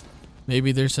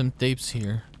 Maybe there's some tapes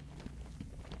here.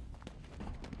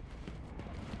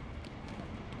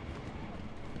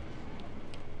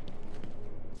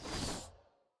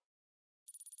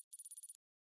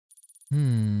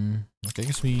 Okay, I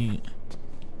guess we...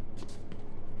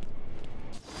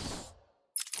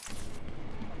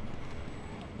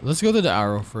 Let's go to the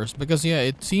arrow first, because yeah,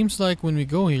 it seems like when we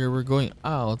go here, we're going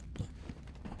out.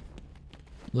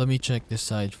 Let me check this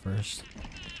side first.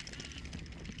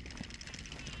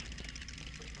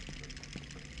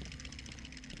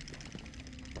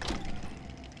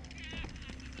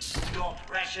 Your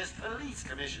precious police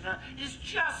commissioner is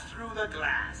just through the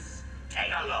glass.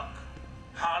 Take a look.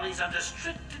 Harley's under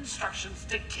strict instructions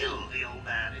to kill the old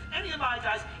man if any of my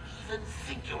guys even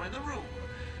think you're in the room.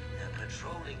 They're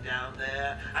patrolling down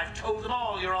there. I've told them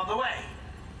all you're on the way.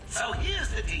 So here's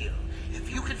the deal.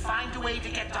 If you can find a way to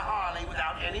get to Harley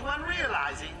without anyone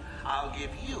realizing, I'll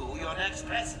give you your next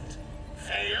present.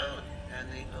 Fail, and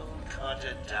the old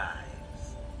Carter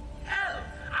dies. Hell,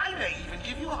 I may even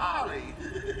give you Harley.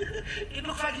 It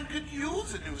looks like you could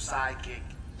use a new sidekick.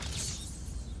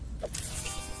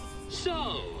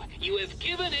 So, you have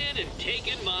given in and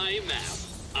taken my map.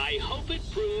 I hope it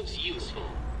proves useful.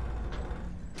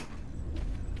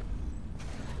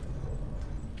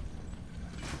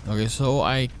 Okay, so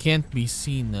I can't be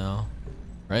seen now,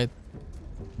 right?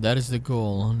 That is the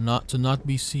goal, not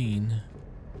be seen.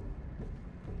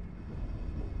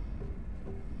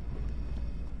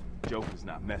 Joker's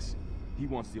not messing. He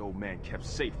wants the old man kept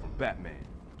safe from Batman.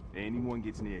 Anyone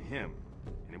gets near him,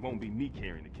 and it won't be me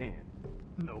carrying the can.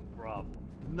 No problem.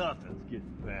 Nothing's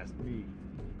getting past me.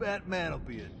 Batman'll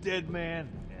be a dead man,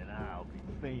 and I'll be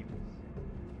famous.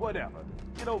 Whatever.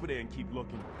 Get over there and keep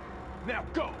looking. Now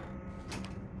go!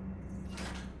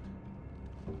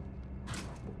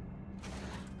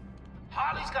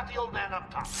 Harley's got the old man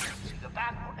up top. See the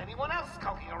bat or anyone else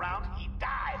skulking around, he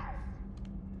dies.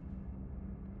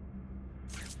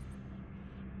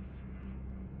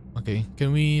 Okay,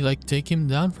 can we like take him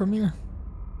down from here?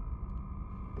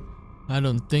 I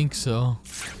don't think so.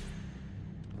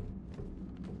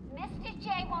 Mr.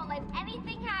 J won't let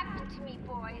anything happen to me,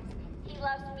 boys. He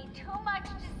loves me too much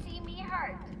to see me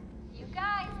hurt. You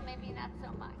guys, maybe not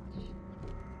so much.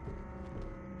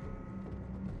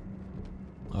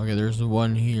 Okay, there's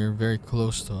one here very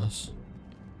close to us.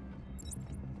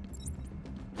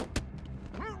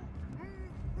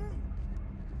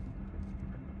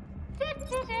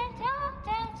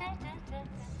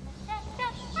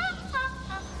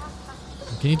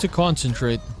 You need to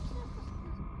concentrate.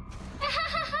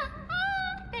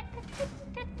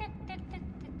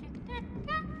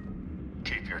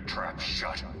 Keep your trap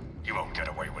shut. You won't get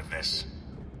away with this.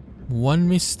 One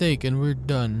mistake and we're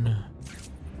done.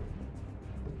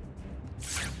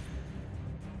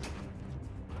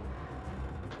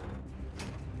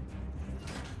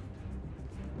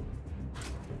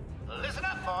 Listen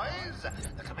up, boys.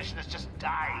 The commissioner's just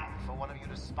dying for one of you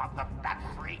to spot the bat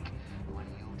freak. What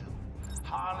do you do?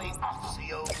 Harley offs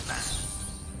the old man.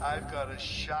 I've got a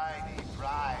shiny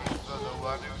prize for the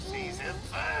one who sees him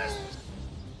first.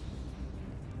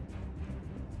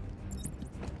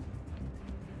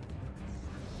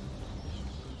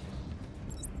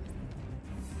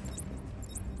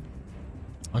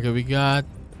 Okay, we got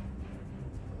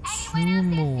two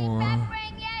more. No?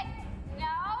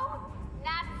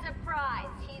 Not surprised.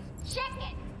 He's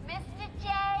chicken. Mr. J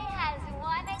has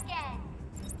won again.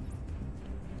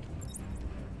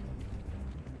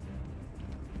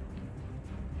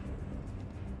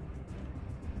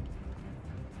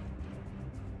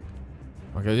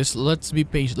 Okay, just let's be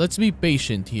patient. Let's be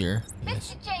patient here.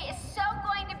 Yes. Mr. J is so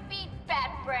going to beat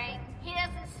Batbrain. He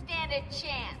doesn't stand a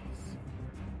chance.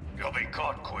 You'll be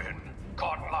caught, Quinn.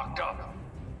 Caught and locked up.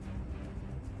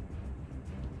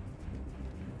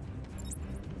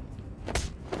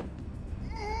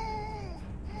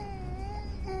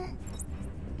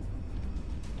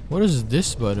 What is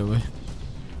this, by the way?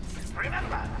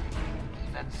 Remember,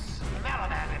 that smell a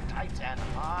man in tights and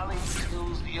Harley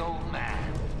kills the old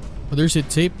man. Oh, there's a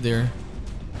tape there.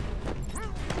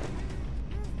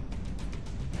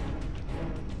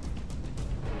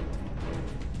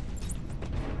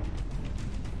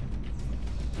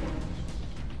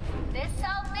 This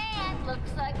old man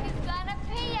looks like he's gonna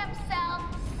pee himself.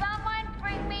 Someone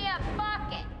bring me a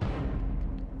bucket.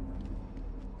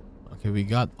 Okay, we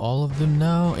got all of them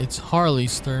now. It's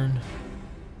Harley's turn.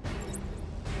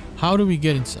 How do we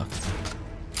get inside?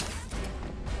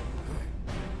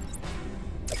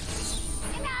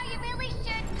 You know, you really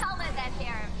should color that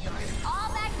hair of yours. All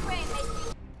that gray makes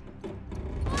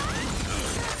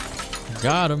you...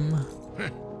 Got him.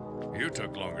 You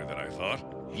took longer than I thought.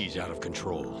 He's out of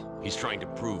control. He's trying to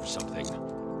prove something.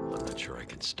 I'm not sure I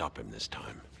can stop him this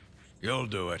time. You'll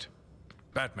do it.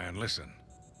 Batman, listen.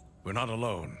 We're not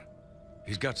alone.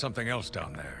 He's got something else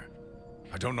down there.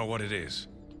 I don't know what it is.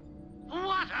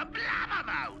 What a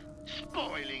blabbermouth!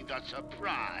 Spoiling the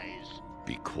surprise.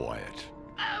 Be quiet.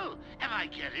 Oh, am I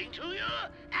getting to you?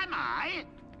 Am I?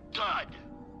 Good.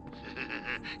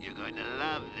 You're going to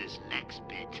love this next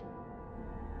bit.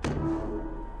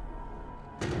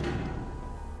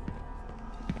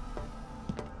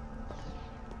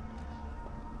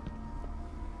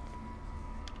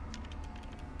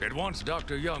 It wants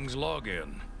Dr. Young's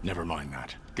login. Never mind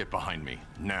that. Get behind me,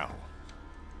 now.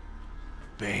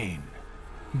 Bane.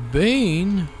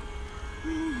 Bane?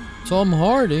 Tom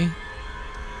Hardy?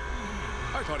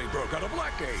 I thought he broke out of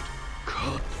Blackgate.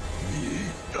 Cut me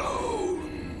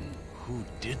down. Who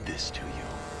did this to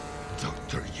you?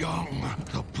 Dr. Young,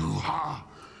 the Bruja.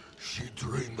 She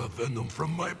drained the venom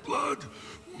from my blood.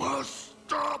 Must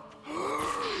stop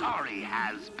her. Sorry,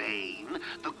 Has-Bane.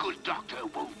 The good doctor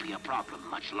won't be a problem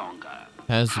much longer.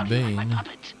 Has-Bane. My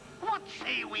puppet. What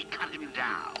say we cut him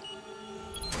down?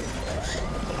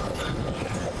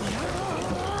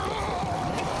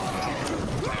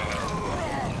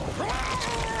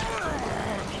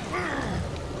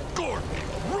 Gordon,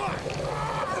 run!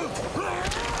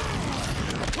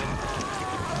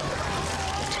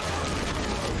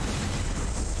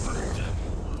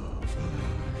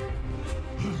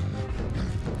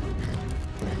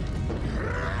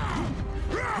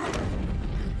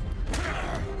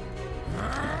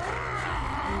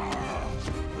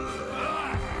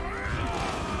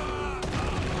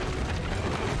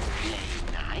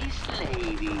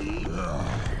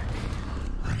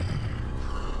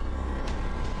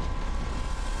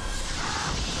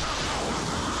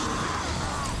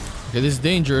 Okay, this is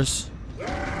dangerous.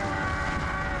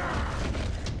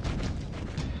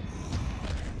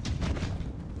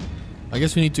 I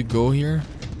guess we need to go here.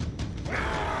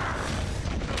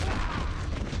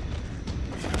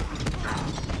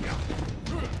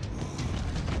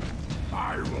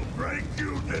 I will break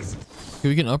you this. Okay,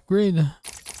 we can upgrade. Oh,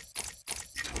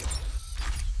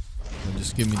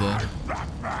 just give me that.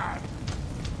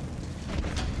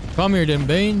 Come here then,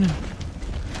 Bane.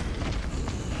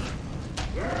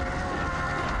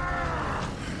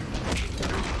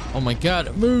 Oh my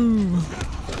god, move!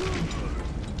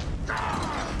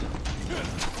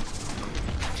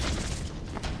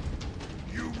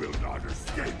 You will not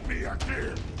escape me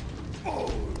again. Oh.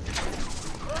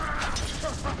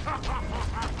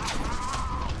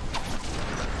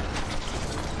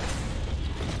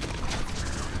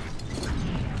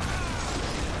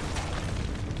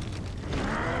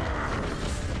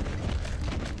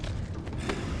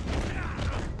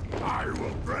 I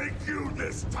will break you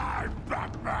this time,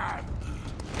 Batman!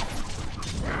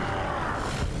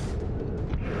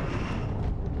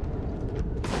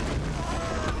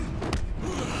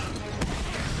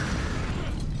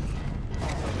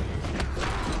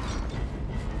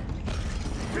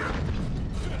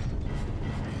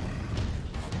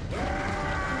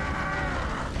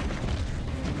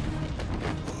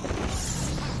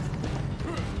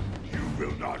 You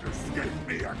will not escape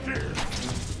me again,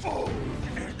 old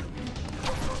enemy.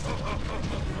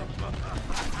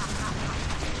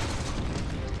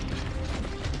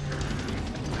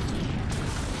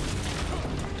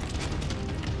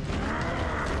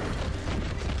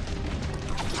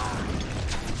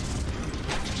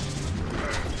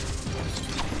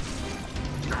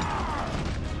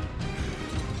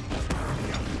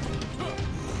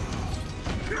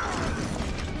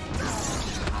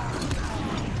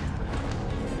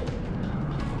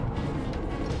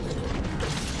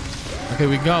 Okay,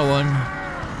 we got one.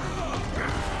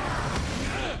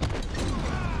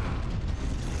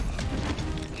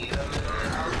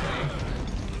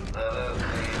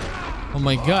 Oh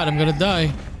my god, I'm gonna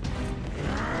die.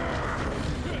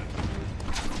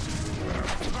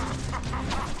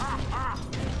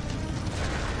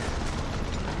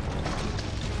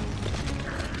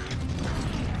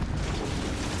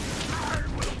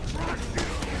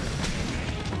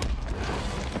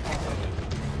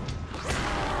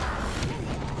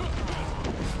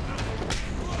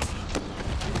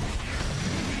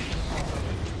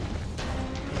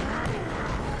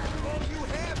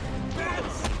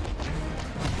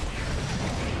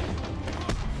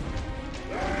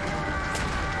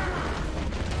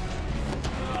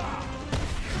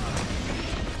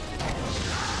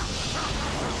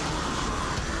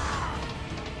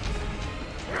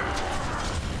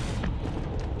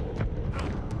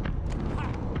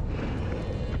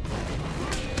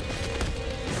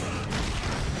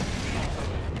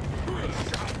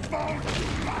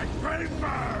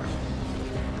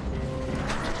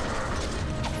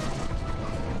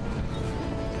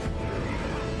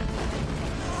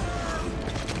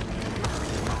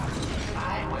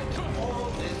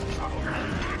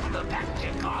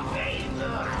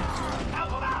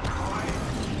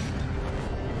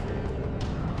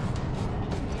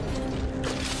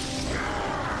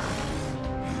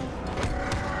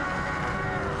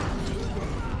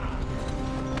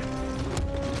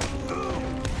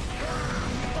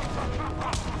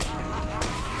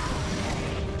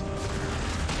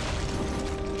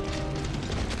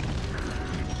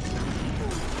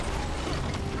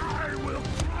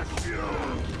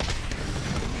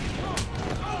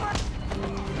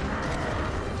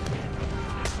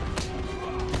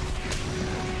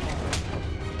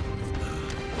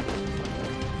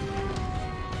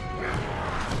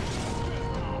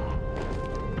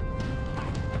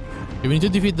 Okay, we need to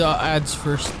defeat the ads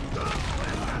first.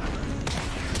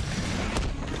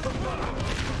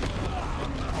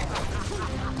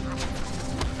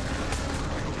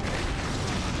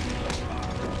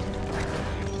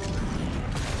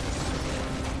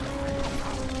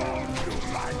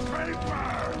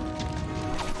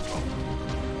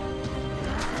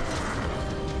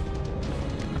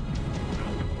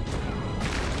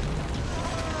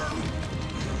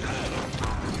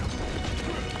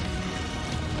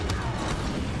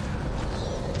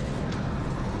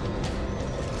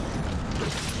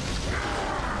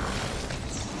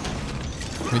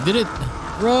 We did it!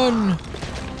 Run!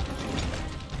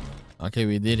 Okay,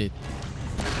 we did it.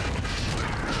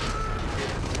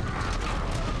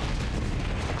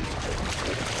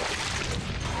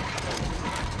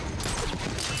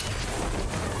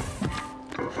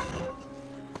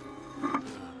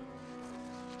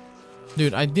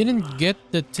 Dude, I didn't get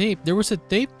the tape. There was a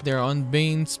tape there on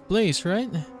Bane's place, right?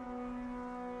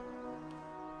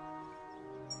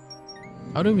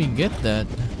 How do we get that?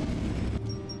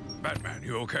 Batman,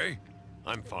 you okay?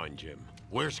 I'm fine, Jim.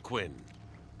 Where's Quinn?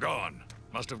 Gone.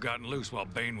 Must have gotten loose while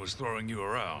Bane was throwing you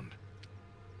around.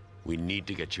 We need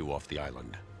to get you off the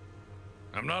island.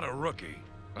 I'm not a rookie.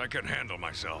 I can handle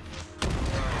myself.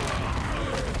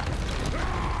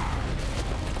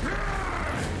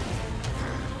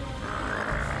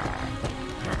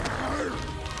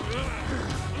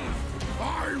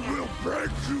 I will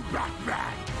break you,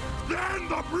 Batman! Then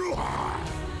the Bruja!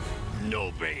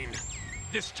 No, Bane.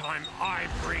 This time I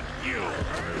break you!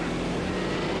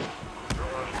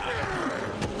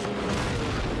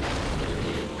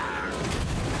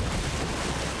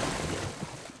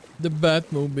 The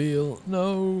Batmobile.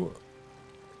 No.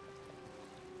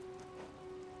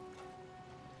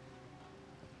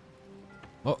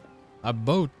 Oh, a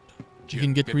boat. You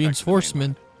can get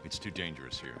reinforcement. It's too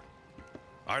dangerous here.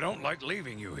 I don't like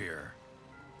leaving you here.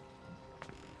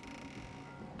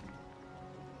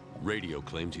 Radio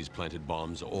claims he's planted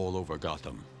bombs all over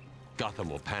Gotham.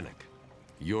 Gotham will panic.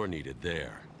 You're needed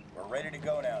there. We're ready to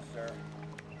go now, sir.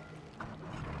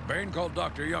 Bane called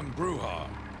Dr. Young Bruja.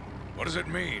 What does it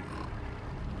mean?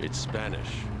 It's Spanish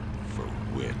for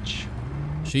witch.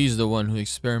 She's the one who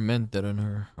experimented on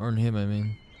her. On him, I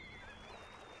mean.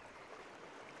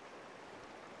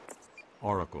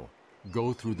 Oracle,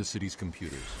 go through the city's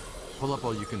computers. Pull up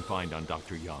all you can find on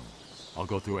Dr. Young. I'll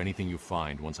go through anything you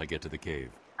find once I get to the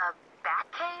cave. A bat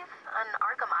cave on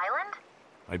Arkham Island?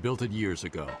 I built it years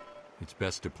ago. It's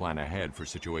best to plan ahead for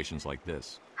situations like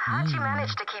this. How'd you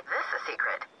manage to keep this a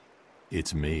secret?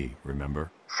 It's me,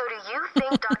 remember? So do you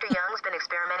think Dr. Young's been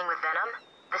experimenting with Venom?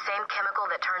 The same chemical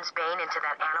that turns Bane into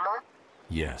that animal?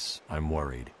 Yes, I'm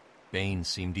worried. Bane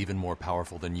seemed even more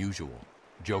powerful than usual.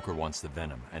 Joker wants the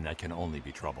Venom, and that can only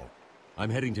be trouble. I'm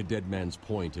heading to Dead Man's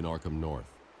Point in Arkham North.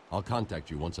 I'll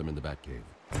contact you once I'm in the Batcave.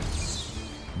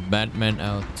 Batman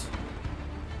out.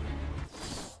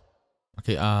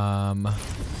 Okay,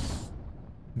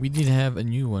 we did have a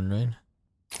new one, right?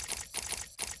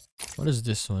 What is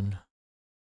this one?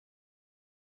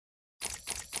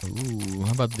 Ooh,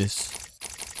 how about this?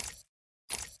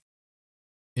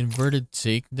 Inverted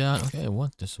takedown. Okay, I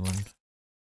want this one.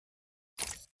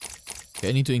 Okay,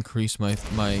 I need to increase my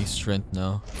strength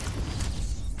now.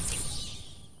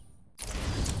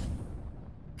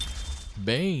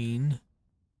 Bane.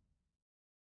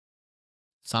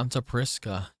 Santa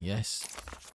Prisca, yes.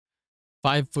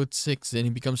 5'6", and he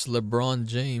becomes LeBron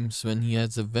James when he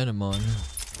has a Venom on.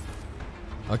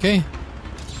 Okay.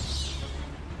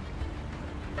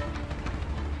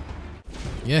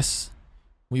 Yes.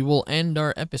 We will end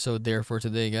our episode there for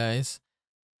today, guys.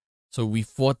 So we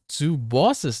fought 2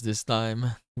 bosses this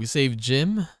time. We saved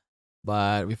Jim,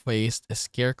 but we faced a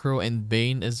Scarecrow and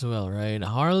Bane as well, right?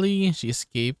 Harley, she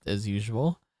escaped as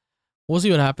usual. We'll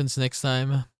see what happens next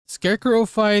time. Scarecrow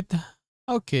fight,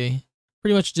 okay.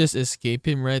 Pretty much just escape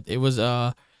him, right? It was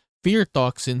a fear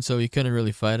toxin, so you couldn't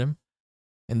really fight him.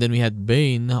 And then we had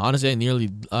Bane. Honestly, I nearly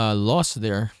lost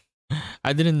there.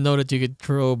 I didn't know that you could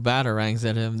throw batarangs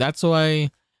at him. That's why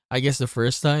I guess the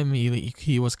first time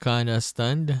he was kind of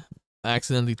stunned. I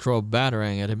accidentally throw a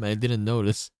batarang at him. I didn't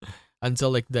notice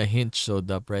until like the hint showed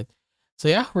up, right? So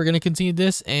yeah, we're gonna continue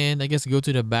this and I guess go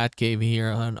to the Batcave here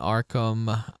on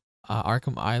Arkham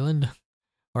Island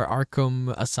or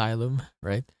Arkham Asylum,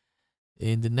 right?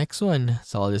 In the next one.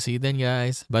 So I'll just see you then,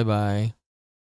 guys. Bye bye.